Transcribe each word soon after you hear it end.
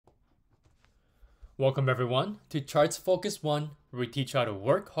Welcome everyone to Charts Focus 1, where we teach you how to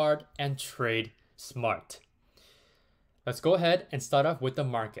work hard and trade smart. Let's go ahead and start off with the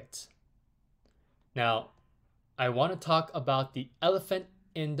markets. Now, I want to talk about the elephant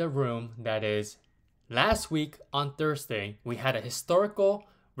in the room, that is, last week on Thursday, we had a historical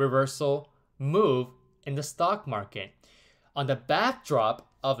reversal move in the stock market on the backdrop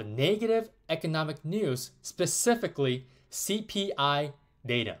of negative economic news, specifically CPI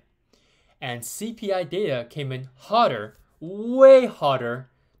data. And CPI data came in hotter, way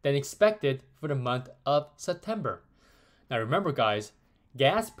hotter than expected for the month of September. Now remember guys,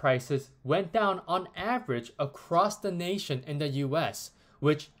 gas prices went down on average across the nation in the US,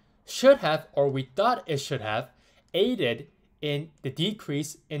 which should have, or we thought it should have, aided in the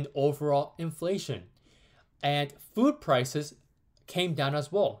decrease in overall inflation. And food prices came down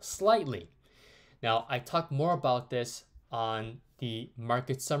as well, slightly. Now I talk more about this on the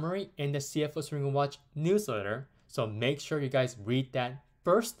market summary in the CFO Swinger Watch newsletter, so make sure you guys read that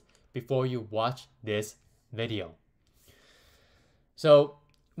first before you watch this video. So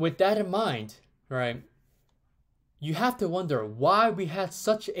with that in mind, right, you have to wonder why we had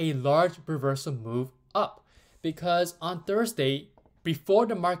such a large reversal move up. Because on Thursday, before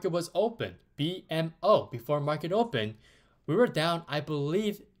the market was open, BMO, before market open, we were down, I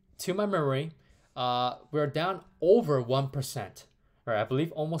believe, to my memory, we were down over 1%, or I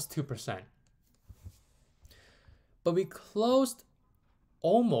believe almost 2%. But we closed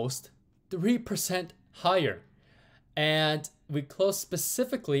almost 3% higher. And we closed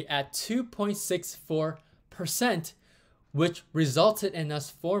specifically at 2.64%, which resulted in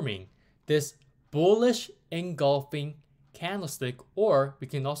us forming this bullish engulfing candlestick, or we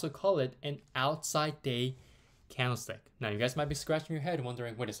can also call it an outside day candlestick. Now you guys might be scratching your head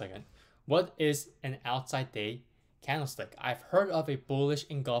wondering, wait a second, what is an outside day candlestick? I've heard of a bullish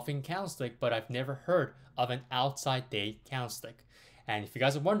engulfing candlestick, but I've never heard of an outside day candlestick. And if you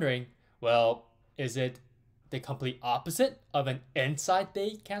guys are wondering, well, is it the complete opposite of an inside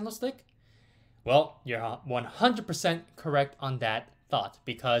day candlestick? Well, you're 100% correct on that thought,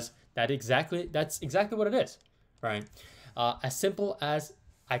 because that's exactly what it is, right? As simple as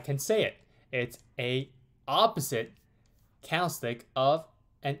I can say it, it's a opposite candlestick of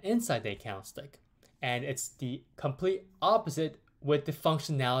an inside day candlestick, and it's the complete opposite with the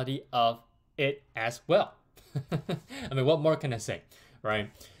functionality of it as well. I mean, what more can I say,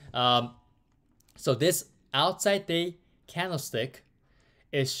 right? So this outside day candlestick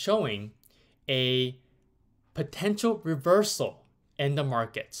is showing a potential reversal in the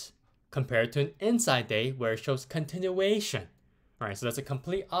markets compared to an inside day where it shows continuation, right? So that's a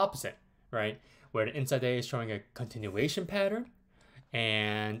complete opposite, right? Where the inside day is showing a continuation pattern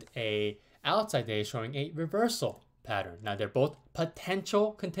and a outside day is showing a reversal pattern. Now they're both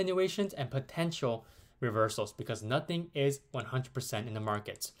potential continuations and potential reversals, because nothing is 100% in the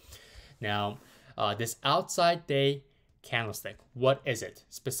markets. Now, this outside day candlestick, what is it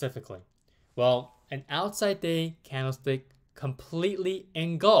specifically? Well, an outside day candlestick completely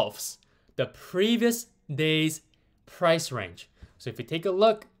engulfs the previous day's price range. So if you take a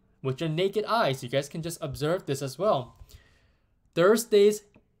look with your naked eyes, you guys can just observe this as well. Thursday's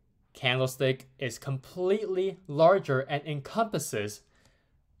candlestick is completely larger and encompasses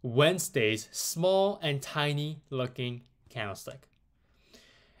Wednesday's small and tiny looking candlestick.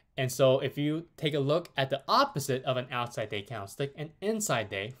 And so if you take a look at the opposite of an outside day candlestick, an inside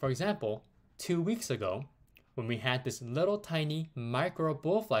day, for example, 2 weeks ago, when we had this little tiny micro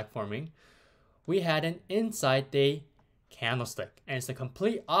bull flag forming, we had an inside day candlestick. And it's the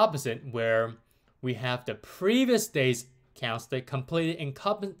complete opposite, where we have the previous day's candlestick completely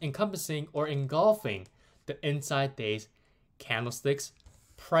encompassing or engulfing the inside day's candlestick's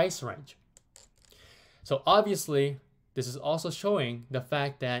price range. So obviously, this is also showing the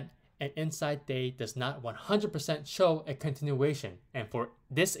fact that an inside day does not 100% show a continuation. And for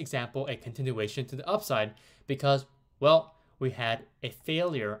this example, a continuation to the upside, because, well, we had a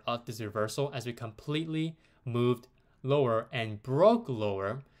failure of this reversal as we completely moved lower and broke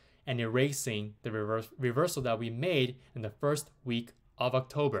lower, and erasing the reversal that we made in the first week of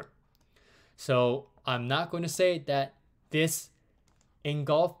October. So I'm not going to say that this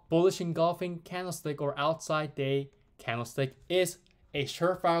bullish engulfing candlestick or outside day candlestick is a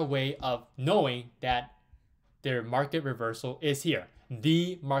surefire way of knowing that their market reversal is here,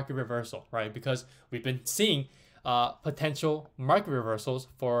 the market reversal, right? Because we've been seeing potential market reversals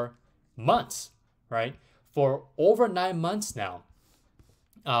for months, right? For over 9 months now.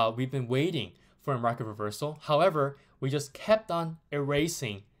 We've been waiting for a market reversal. However, we just kept on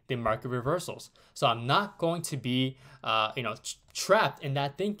erasing the market reversals. So I'm not going to be trapped in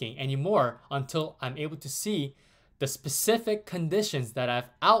that thinking anymore until I'm able to see the specific conditions that I've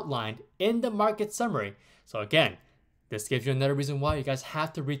outlined in the market summary. So again, this gives you another reason why you guys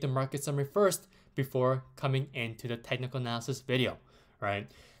have to read the market summary first before coming into the technical analysis video, right?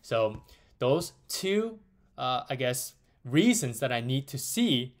 So those two, reasons that I need to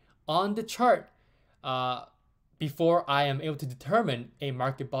see on the chart before I am able to determine a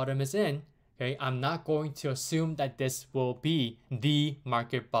market bottom is in, okay, I'm not going to assume that this will be the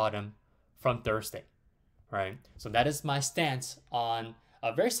market bottom from Thursday, right? So that is my stance on,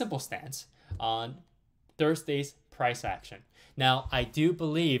 a very simple stance on Thursday's price action. Now, I do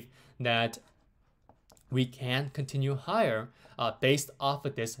believe that we can continue higher based off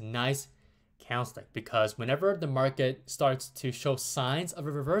of this nice candlestick, because whenever the market starts to show signs of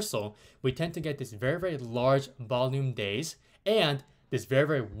a reversal, we tend to get this very, very large volume days and this very,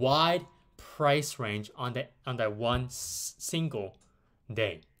 very wide price range on that one single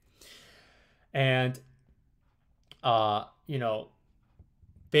day. And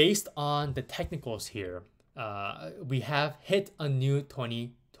based on the technicals here, we have hit a new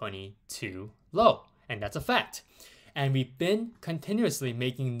 2022 low, and that's a fact. And we've been continuously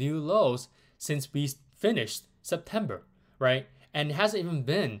making new lows since we finished September, right? And it hasn't even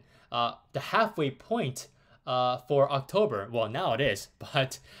been the halfway point for October. Well, now it is,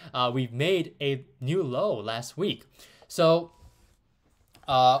 but we've made a new low last week. So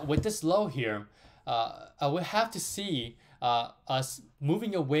with this low here, I would have to see us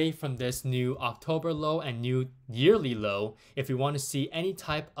moving away from this new October low and new yearly low if we want to see any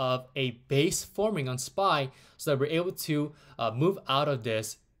type of a base forming on SPY, so that we're able to move out of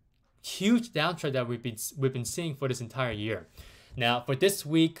this huge downtrend that we've been seeing for this entire year. Now, for this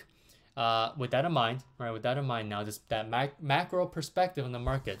week, with that in mind, now, just that macro perspective on the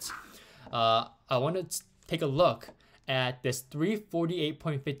markets, I want to take a look at this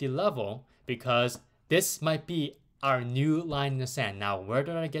 348.50 level, because this might be our new line in the sand. Now, where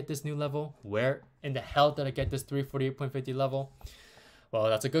did I get this new level? Where in the hell did I get this 348.50 level? Well,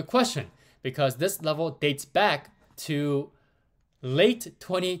 that's a good question, because this level dates back to late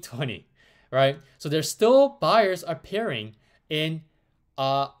 2020, right? So there's still buyers appearing in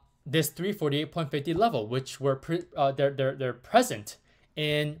this 348.50 level, which were they're present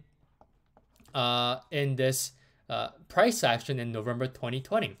in this price action in November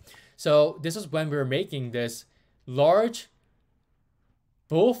 2020. So this is when we were making this large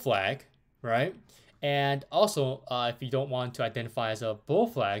bull flag, right? And also, if you don't want to identify as a bull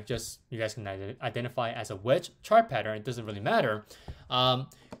flag, you guys can identify as a wedge chart pattern. It doesn't really matter.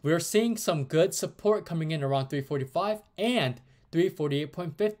 We're seeing some good support coming in around 345 and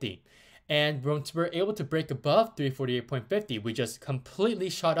 348.50. And once we're able to break above 348.50, we just completely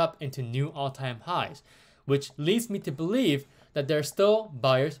shot up into new all-time highs, which leads me to believe that there are still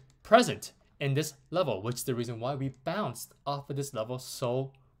buyers present in this level, which is the reason why we bounced off of this level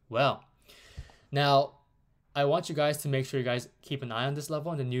so well. Now, I want you guys to make sure you guys keep an eye on this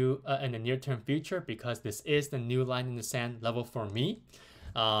level in the near-term future, because this is the new line in the sand level for me,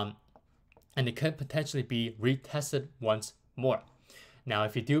 and it could potentially be retested once more. Now,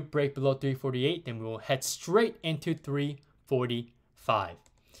 if you do break below 348, then we will head straight into 345,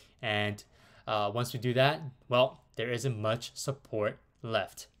 and once we do that, well, there isn't much support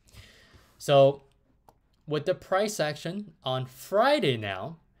left. So with the price action on Friday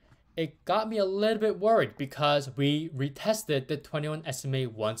now, it got me a little bit worried, because we retested the 21 SMA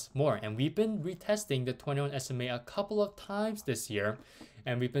once more. And we've been retesting the 21 SMA a couple of times this year,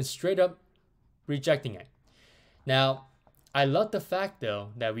 and we've been straight up rejecting it. Now, I love the fact though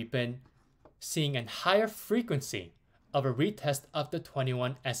that we've been seeing a higher frequency of a retest of the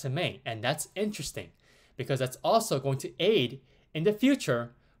 21 SMA. And that's interesting, because that's also going to aid in the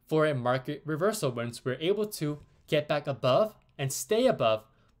future for a market reversal once we're able to get back above and stay above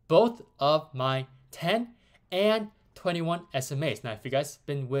both of my 10 and 21 SMAs. Now, if you guys have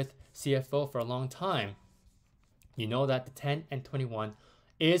been with CFO for a long time, you know that the 10 and 21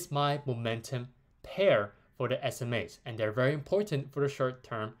 is my momentum pair for the SMAs, and they're very important for the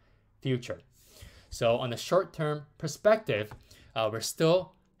short-term future. So on the short-term perspective, we're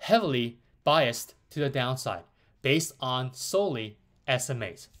still heavily biased to the downside based on solely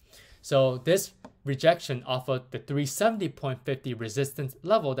SMAs. So this rejection off of the 370.50 resistance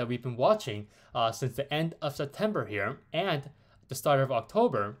level that we've been watching since the end of September here and the start of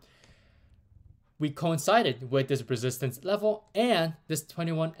October, we coincided with this resistance level and this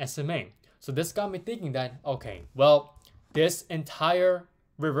 21 SMA. So this got me thinking that, okay, well, this entire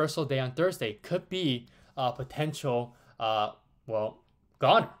reversal day on Thursday could be a potential,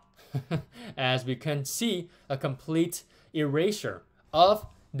 goner, as we can see a complete erasure of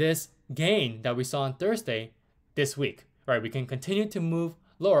this gain that we saw on Thursday this week, right? We can continue to move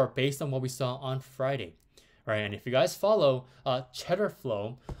lower based on what we saw on Friday, right? And if you guys follow Cheddar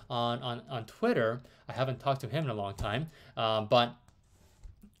Flow on Twitter, I haven't talked to him in a long time, but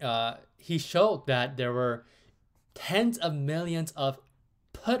he showed that there were tens of millions of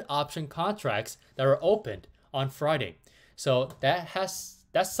put option contracts that were opened on Friday. So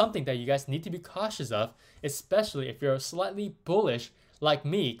that's something that you guys need to be cautious of, especially if you're slightly bullish like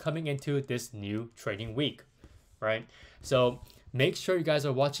me coming into this new trading week, right? So make sure you guys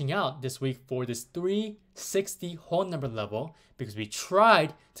are watching out this week for this 360 whole number level, because we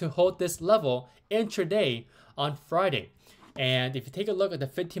tried to hold this level intraday on Friday. And if you take a look at the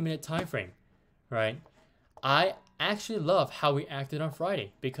 15-minute time frame, right, I actually love how we acted on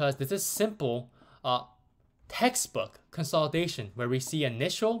Friday, because this is simple textbook consolidation where we see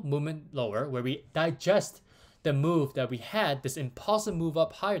initial movement lower, where we digest the move that we had, this impulsive move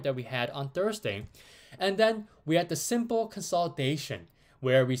up higher that we had on Thursday. And then we had the simple consolidation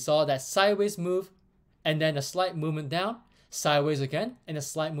where we saw that sideways move and then a slight movement down, sideways again, and a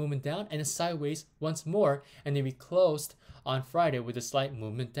slight movement down, and a sideways once more. And then we closed on Friday with a slight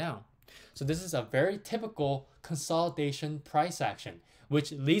movement down. So this is a very typical consolidation price action,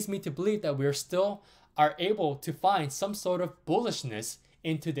 which leads me to believe that we're still are able to find some sort of bullishness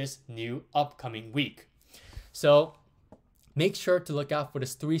into this new upcoming week. So make sure to look out for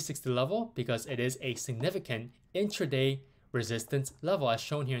this 360 level, because it is a significant intraday resistance level as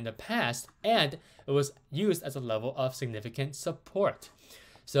shown here in the past, and it was used as a level of significant support.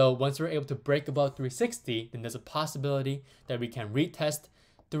 So once we're able to break above 360, then there's a possibility that we can retest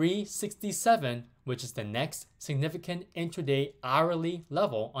 367, which is the next significant intraday hourly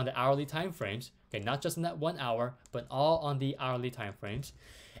level on the hourly time frames. Okay, not just in that 1 hour, but all on the hourly time frames.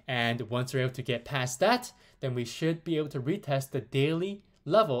 And once we're able to get past that, then we should be able to retest the daily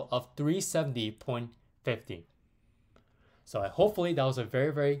level of 370.50. So hopefully that was a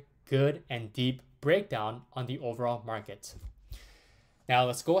very, very good and deep breakdown on the overall market. Now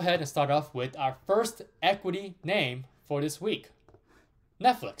let's go ahead and start off with our first equity name for this week,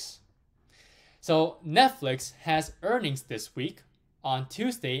 Netflix. So Netflix has earnings this week on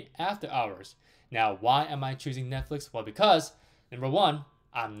Tuesday after hours. Now, why am I choosing Netflix? Well, because number one,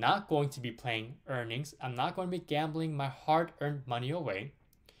 I'm not going to be playing earnings. I'm not going to be gambling my hard-earned money away.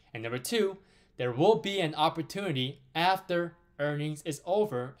 And number two, there will be an opportunity after earnings is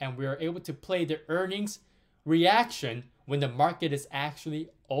over and we are able to play the earnings reaction when the market is actually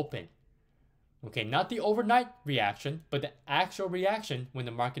open. Okay, not the overnight reaction, but the actual reaction when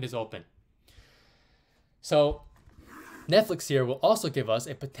the market is open. So Netflix here will also give us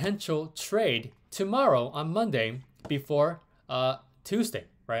a potential trade tomorrow on Monday before Tuesday,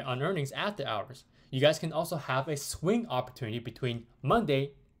 right, on earnings after hours. You guys can also have a swing opportunity between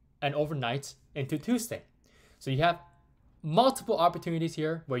Monday and overnight into Tuesday. So you have multiple opportunities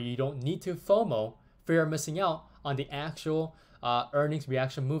here where you don't need to FOMO, fear of missing out on the actual earnings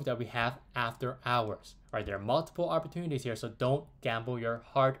reaction move that we have after hours. Right, there are multiple opportunities here, so don't gamble your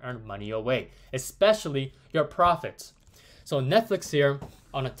hard-earned money away, especially your profits. So Netflix here,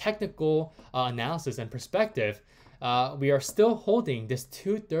 on a technical analysis and perspective, we are still holding this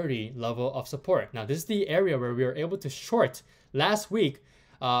 230 level of support. Now, this is the area where we were able to short last week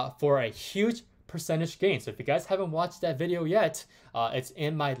for a huge percentage gain. So if you guys haven't watched that video yet, it's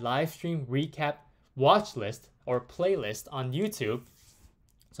in my live stream recap watch list or playlist on YouTube.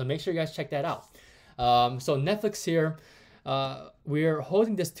 So make sure you guys check that out. So Netflix here, we're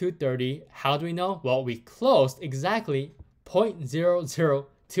holding this 230. How do we know? Well, we closed exactly 0.00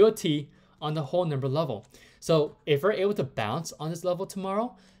 to a T on the whole number level. So if we're able to bounce on this level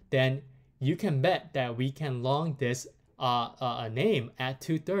tomorrow, then you can bet that we can long this name at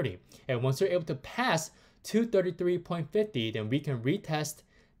 230. And once we're able to pass 233.50, then we can retest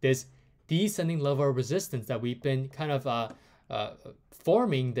this descending level of resistance that we've been kind of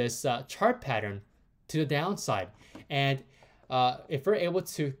forming this chart pattern to the downside. And if we're able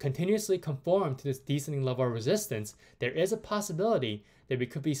to continuously conform to this descending level of resistance, there is a possibility that we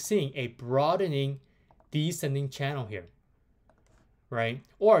could be seeing a broadening descending channel here, right?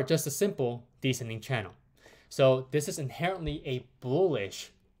 Or just a simple descending channel. So this is inherently a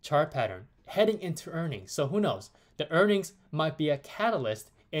bullish chart pattern heading into earnings. So who knows? The earnings might be a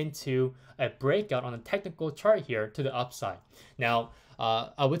catalyst into a breakout on a technical chart here to the upside. Now,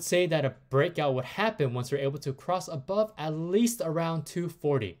 I would say that a breakout would happen once we're able to cross above at least around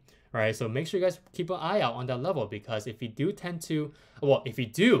 240. Right, so make sure you guys keep an eye out on that level, because if you do tend to, well, if you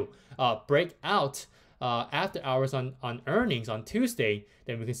do break out after hours on earnings on Tuesday,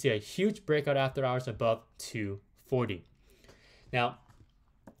 then we can see a huge breakout after hours above 240. Now,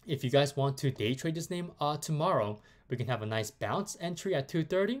 if you guys want to day trade this name tomorrow, we can have a nice bounce entry at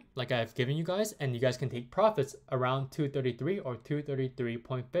 230, like I've given you guys, and you guys can take profits around 233 or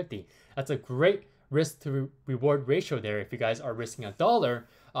 233.50. That's a great risk to reward ratio there if you guys are risking $1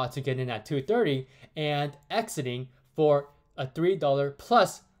 to get in at 230 and exiting for a $3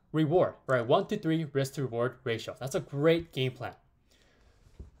 plus reward, right? 1 to 3 risk to reward ratio. That's a great game plan.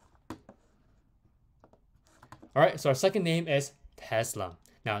 All right, so our second name is Tesla.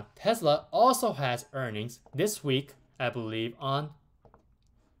 Now, Tesla also has earnings this week, I believe, on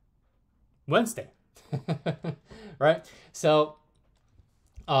Wednesday, right? So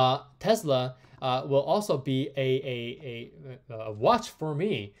Tesla will also be a watch for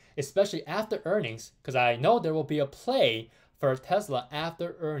me, especially after earnings, because I know there will be a play for Tesla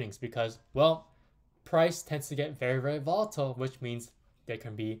after earnings because, well, price tends to get very, very volatile, which means there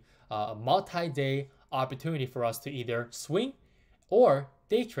can be a multi-day opportunity for us to either swing or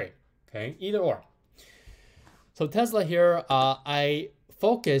day trade, okay? Either or. So Tesla here, I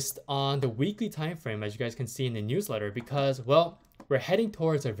focused on the weekly time frame, as you guys can see in the newsletter, because, well, we're heading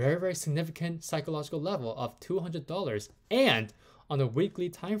towards a very, very significant psychological level of $200. And on the weekly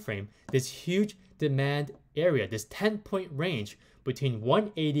time frame, this huge demand area, this 10-point range between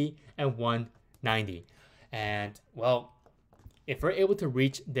 180 and 190. And, well, if we're able to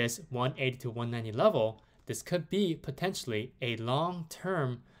reach this 180 to 190 level, this could be potentially a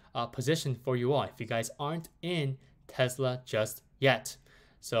long-term position for you all if you guys aren't in Tesla just yet.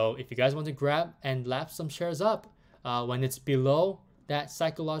 So if you guys want to grab and lap some shares up when it's below that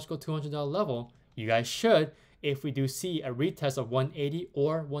psychological $200 level, you guys should, if we do see a retest of 180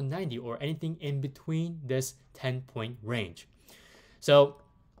 or 190 or anything in between this 10-point range. So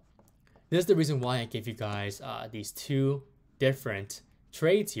this is the reason why I gave you guys these two different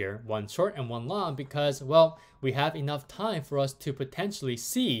trades here, one short and one long, because, well, we have enough time for us to potentially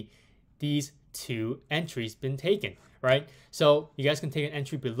see these two entries been taken, right? So you guys can take an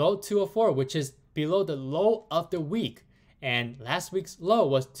entry below 204, which is below the low of the week. And last week's low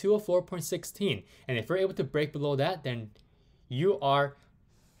was 204.16. And if we're able to break below that, then you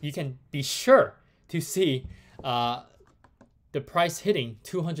can be sure to see the price hitting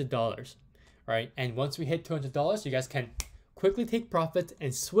 $200, right? And once we hit $200, you guys can quickly take profits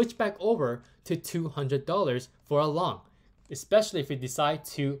and switch back over to $200 for a long, especially if you decide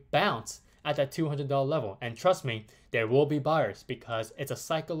to bounce at that $200 level. And trust me, there will be buyers because it's a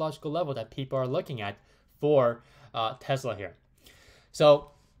psychological level that people are looking at for Tesla here. So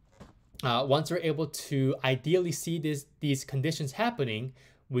once we're able to ideally see these conditions happening,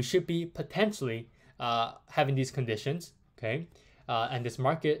 we should be potentially having these conditions, okay? And this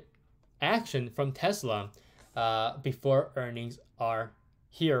market action from Tesla before earnings are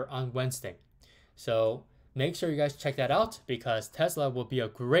here on Wednesday. So make sure you guys check that out because Tesla will be a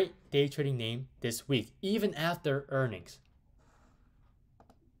great day trading name this week, even after earnings.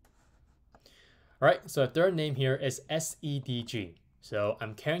 All right, so the third name here is SEDG. So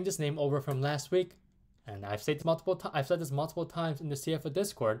I'm carrying this name over from last week, and I've said this multiple times in the CFO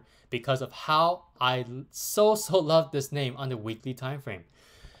Discord because of how I so love this name on the weekly time frame.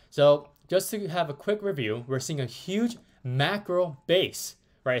 So just to have a quick review, we're seeing a huge macro base,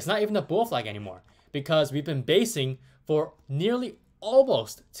 right? It's not even a bull flag anymore because we've been basing for nearly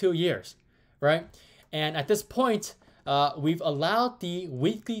almost 2 years, right? And at this point, we've allowed the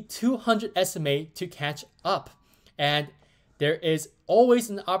weekly 200 SMA to catch up. And there is always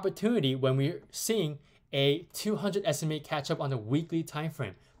an opportunity when we're seeing a 200 SMA catch up on the weekly time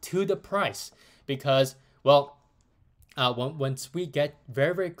frame to the price because, well, once we get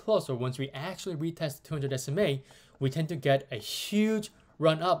very, very close, or once we actually retest 200 SMA, we tend to get a huge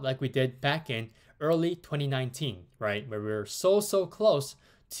run up like we did back in early 2019, right? Where we were so close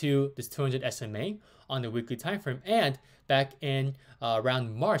to this 200 SMA on the weekly time frame, and back in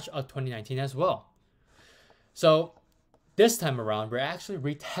around March of 2019 as well. So this time around, we're actually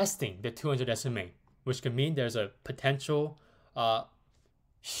retesting the 200 SMA, which can mean there's a potential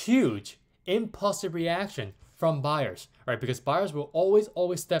huge impulsive reaction from buyers, right? Because buyers will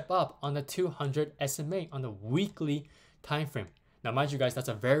always step up on the 200 SMA on the weekly time frame. Now, mind you guys, that's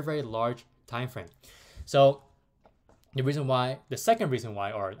a very, very large time frame. So the second reason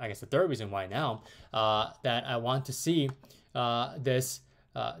why, or I guess the third reason why now, that I want to see this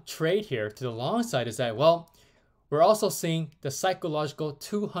trade here to the long side is that, well, we're also seeing the psychological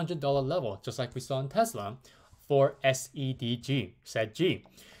 $200 level, just like we saw in Tesla for SEDG, SEDG.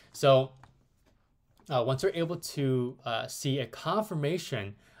 So once we're able to see a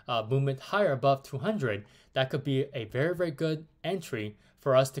confirmation movement higher above 200, that could be a very, very good entry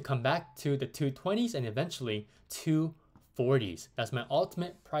for us to come back to the 220s and eventually 240s. That's my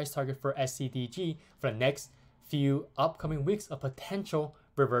ultimate price target for SCDG for the next few upcoming weeks, a potential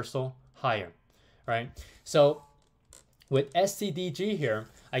reversal higher, right? So with SCDG here,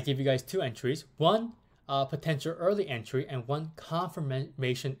 I give you guys two entries, one potential early entry and one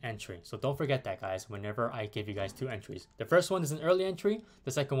confirmation entry. So don't forget that, guys, whenever I give you guys two entries. The first one is an early entry,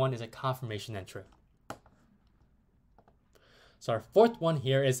 the second one is a confirmation entry. So our fourth one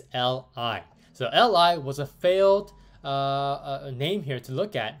here is LI. So LI was a failed name here to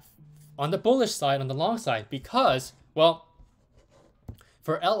look at on the bullish side, on the long side, because, well,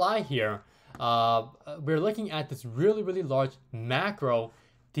 for LI here, we're looking at this really, really large macro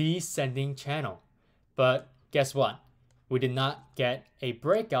descending channel. But guess what? We did not get a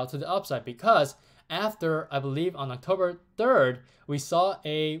breakout to the upside because after, I believe, on October 3rd, we saw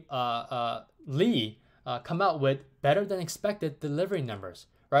a Lee come out with better than expected delivery numbers,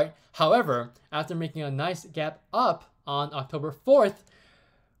 right? However, after making a nice gap up on October 4th,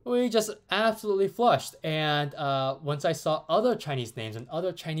 we just absolutely flushed. And once I saw other Chinese names and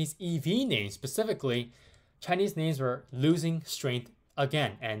other Chinese EV names specifically, Chinese names were losing strength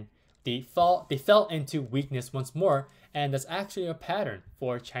again, and they fell into weakness once more. And that's actually a pattern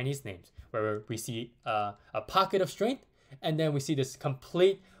for Chinese names, where we see a pocket of strength, and then we see this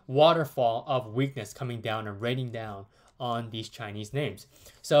complete waterfall of weakness coming down and raining down on these Chinese names.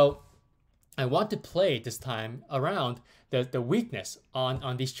 So I want to play this time around the weakness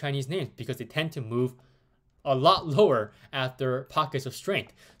on these Chinese names because they tend to move a lot lower after pockets of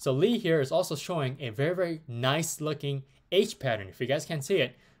strength. So Lee here is also showing a very, very nice looking H pattern. If you guys can't see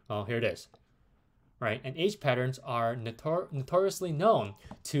it, well, here it is, right? And H patterns are notoriously known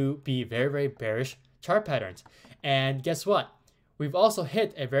to be very, very bearish chart patterns. And guess what? We've also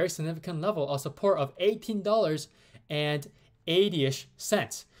hit a very significant level of support of $18.80-ish.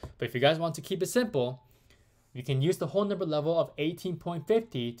 But if you guys want to keep it simple, you can use the whole number level of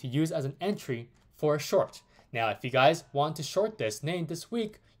 18.50 to use as an entry for a short. Now, if you guys want to short this name this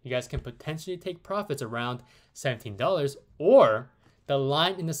week, you guys can potentially take profits around $17 or the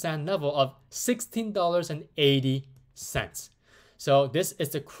line in the sand level of $16.80. So this is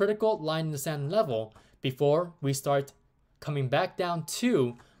the critical line in the sand level before we start coming back down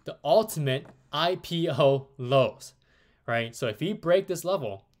to the ultimate IPO lows, right? So if we break this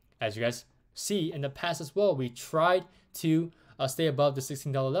level, as you guys see in the past as well, we tried to stay above the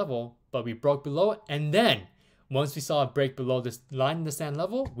 $16 level, but we broke below it. And then once we saw a break below this line in the sand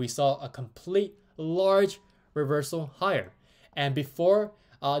level, we saw a complete large reversal higher. And before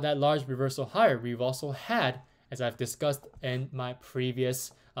that large reversal higher, we've also had, as I've discussed in my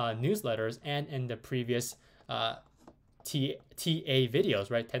previous newsletters and in the previous TA videos,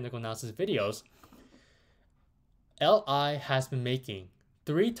 right? Technical analysis videos, LI has been making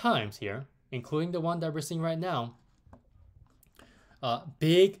 3 times here, including the one that we're seeing right now,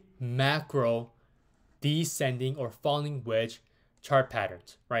 big macro descending or falling wedge chart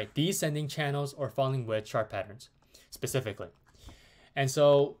patterns, right? Descending channels or falling wedge chart patterns specifically. And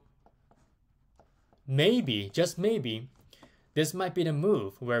so maybe, just maybe, this might be the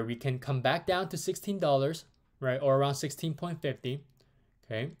move where we can come back down to $16, right? Or around 16.50,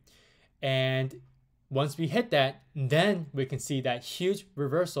 okay? And once we hit that, then we can see that huge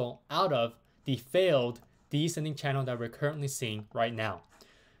reversal out of the failed descending channel that we're currently seeing right now,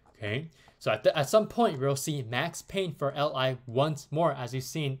 okay? So at some point, we'll see max pain for LI once more, as we've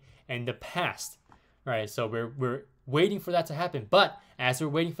seen in the past, right? So we're waiting for that to happen. But as we're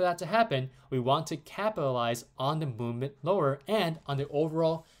waiting for that to happen, we want to capitalize on the movement lower and on the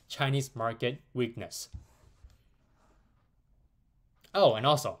overall Chinese market weakness. Oh, and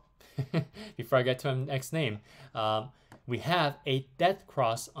also, before I get to my next name, we have a death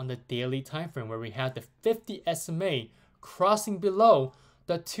cross on the daily time frame where we have the 50 SMA crossing below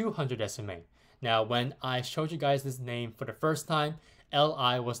the 200 SMA. Now, when I showed you guys this name for the first time,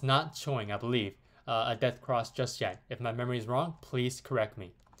 LI was not showing, I believe, a death cross just yet. If my memory is wrong, please correct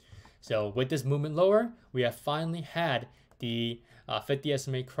me. So with this movement lower, we have finally had the 50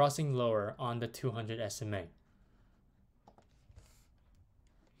 SMA crossing lower on the 200 SMA.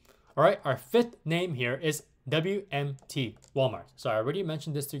 All right, our fifth name here is WMT, Walmart. So I already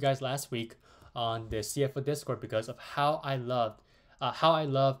mentioned this to you guys last week on the CFO Discord because of how I love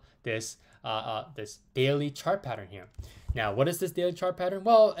this this daily chart pattern here. Now, what is this daily chart pattern?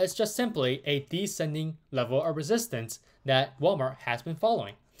 Well, it's just simply a descending level of resistance that Walmart has been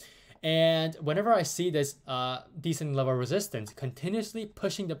following. And whenever I see this descending level of resistance continuously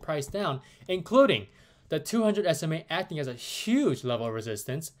pushing the price down, including the 200 SMA acting as a huge level of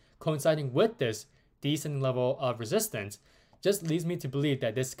resistance, coinciding with this decent level of resistance, just leads me to believe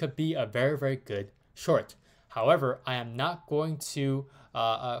that this could be a very, very good short. However, I am not going to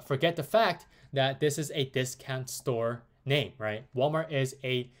forget the fact that this is a discount store name, right? Walmart is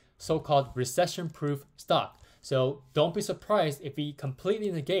a so-called recession-proof stock. So don't be surprised if we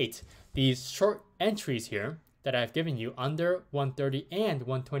completely negate these short entries here that I've given you under 130 and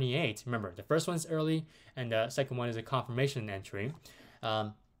 128. Remember, the first one's early and the second one is a confirmation entry.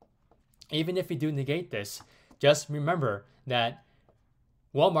 Even if we do negate this, just remember that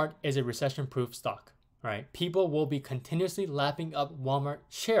Walmart is a recession-proof stock, right? People will be continuously lapping up Walmart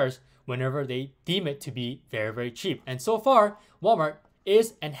shares whenever they deem it to be very, very cheap. And so far, Walmart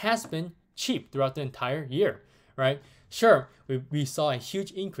is and has been cheap throughout the entire year, right? Sure, we saw a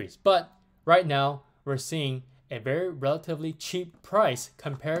huge increase, but right now we're seeing a very relatively cheap price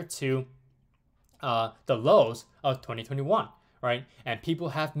compared to the lows of 2021, right? And people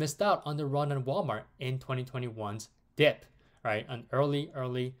have missed out on the run on Walmart in 2021's dip, right? An early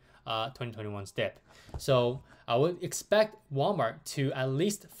 2021's dip. So I would expect Walmart to at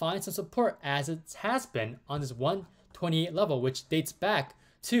least find some support as it has been on this 128 level, which dates back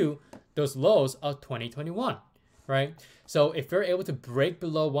to those lows of 2021, right? So if you're able to break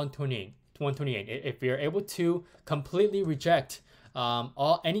below 128, if you're able to completely reject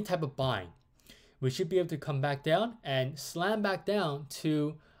any type of buying, we should be able to come back down and slam back down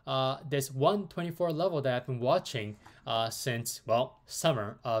to this 124 level that I've been watching since, well,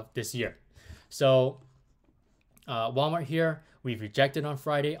 summer of this year. So Walmart here, we've rejected on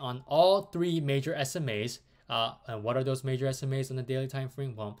Friday on all three major SMAs. And what are those major SMAs on the daily time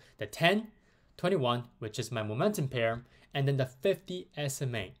frame? Well, the 10, 21, which is my momentum pair, and then the 50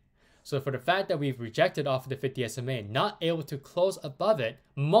 SMA. So for the fact that we've rejected off of the 50 SMA, not able to close above it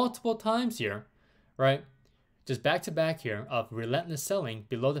multiple times here, right? Just back to back here of relentless selling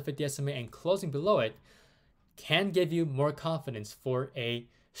below the 50 SMA and closing below it can give you more confidence for a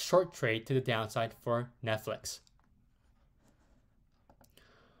short trade to the downside for Netflix.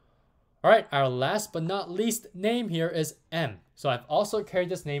 All right, our last but not least name here is M. So I've also carried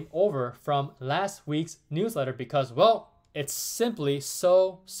this name over from last week's newsletter because, well, it's simply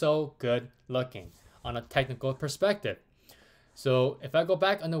so good looking on a technical perspective. So if I go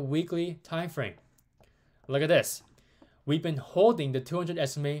back on the weekly time frame, look at this. We've been holding the 200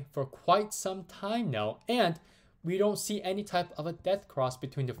 SMA for quite some time now, and we don't see any type of a death cross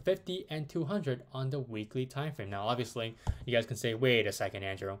between the 50 and 200 on the weekly time frame. Now, obviously, you guys can say, wait a second,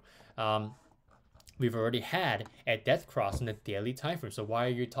 Andrew. We've already had a death cross in the daily time frame. So why are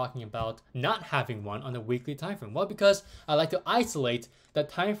you talking about not having one on the weekly time frame? Well, because I like to isolate the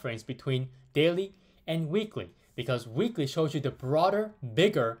time frames between daily and weekly, because weekly shows you the broader,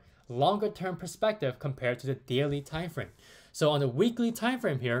 bigger, longer term perspective compared to the daily time frame. So on the weekly time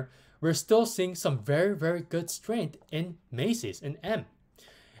frame here, we're still seeing some very good strength in Macy's, in M.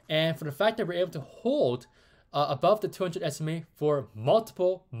 And for the fact that we're able to hold above the 200 SMA for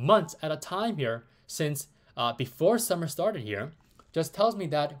multiple months at a time here since before summer started here, just tells me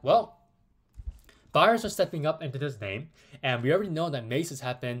that, well, buyers are stepping up into this name. And we already know that Macy's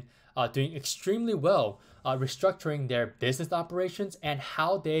have been doing extremely well restructuring their business operations and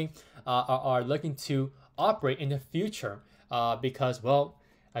how they are looking to operate in the future because, well,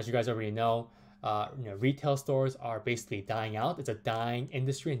 as you guys already know, retail stores are basically dying out. It's a dying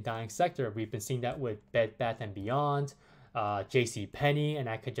industry and dying sector. We've been seeing that with Bed Bath & Beyond, JCPenney, and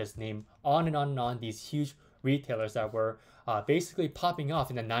I could just name on and on and on these huge retailers that were basically popping off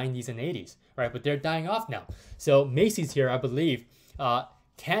in the 90s and 80s, right? But they're dying off now. So Macy's here, I believe,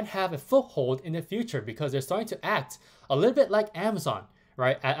 can have a foothold in the future because they're starting to act a little bit like Amazon,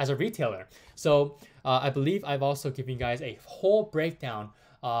 right, as a retailer. So I believe I've also given you guys a whole breakdown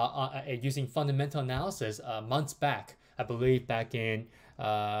using fundamental analysis months back. I believe back in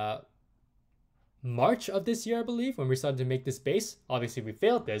March of this year, I believe, when we started to make this base. Obviously, we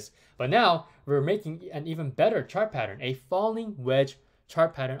failed this, but now we're making an even better chart pattern, a falling wedge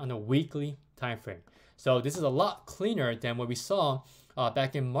chart pattern on a weekly time frame. So this is a lot cleaner than what we saw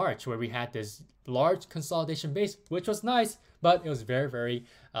back in March, where we had this large consolidation base, which was nice, but it was very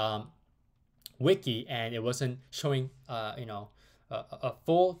wicky, and it wasn't showing a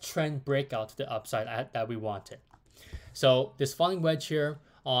full trend breakout to the upside that we wanted. So this falling wedge here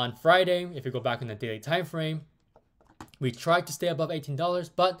on Friday, if you go back in the daily time frame, we tried to stay above $18,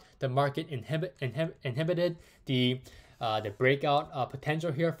 but the market inhibited the breakout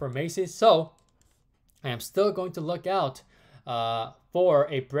potential here for Macy's. So I am still going to look out for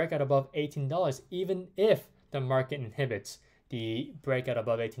a breakout above $18, even if the market inhibits the breakout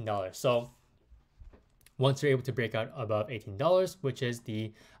above $18. So Once you're able to break out above $18, which is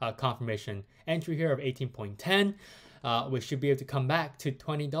the confirmation entry here of 18.10, we should be able to come back to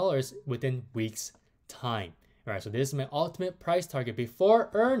 $20 within weeks time. All right, so this is my ultimate price target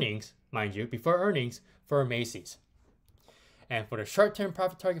before earnings, mind you, before earnings for Macy's. And for the short-term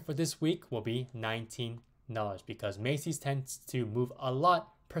profit target for this week will be $19 because Macy's tends to move a lot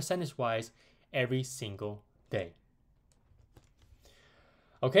percentage-wise every single day.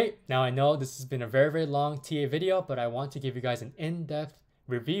 Okay, now I know this has been a very, very long TA video, but I want to give you guys an in-depth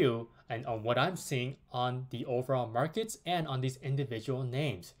review and on what I'm seeing on the overall markets and on these individual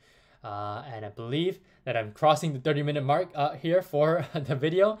names. And I believe that I'm crossing the 30-minute mark here for the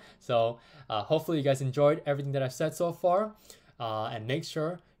video. So hopefully you guys enjoyed everything that I've said so far. And make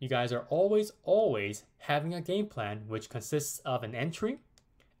sure you guys are always having a game plan which consists of an entry,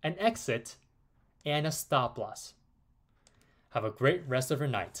 an exit, and a stop loss. Have a great rest of your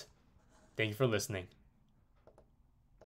night. Thank you for listening.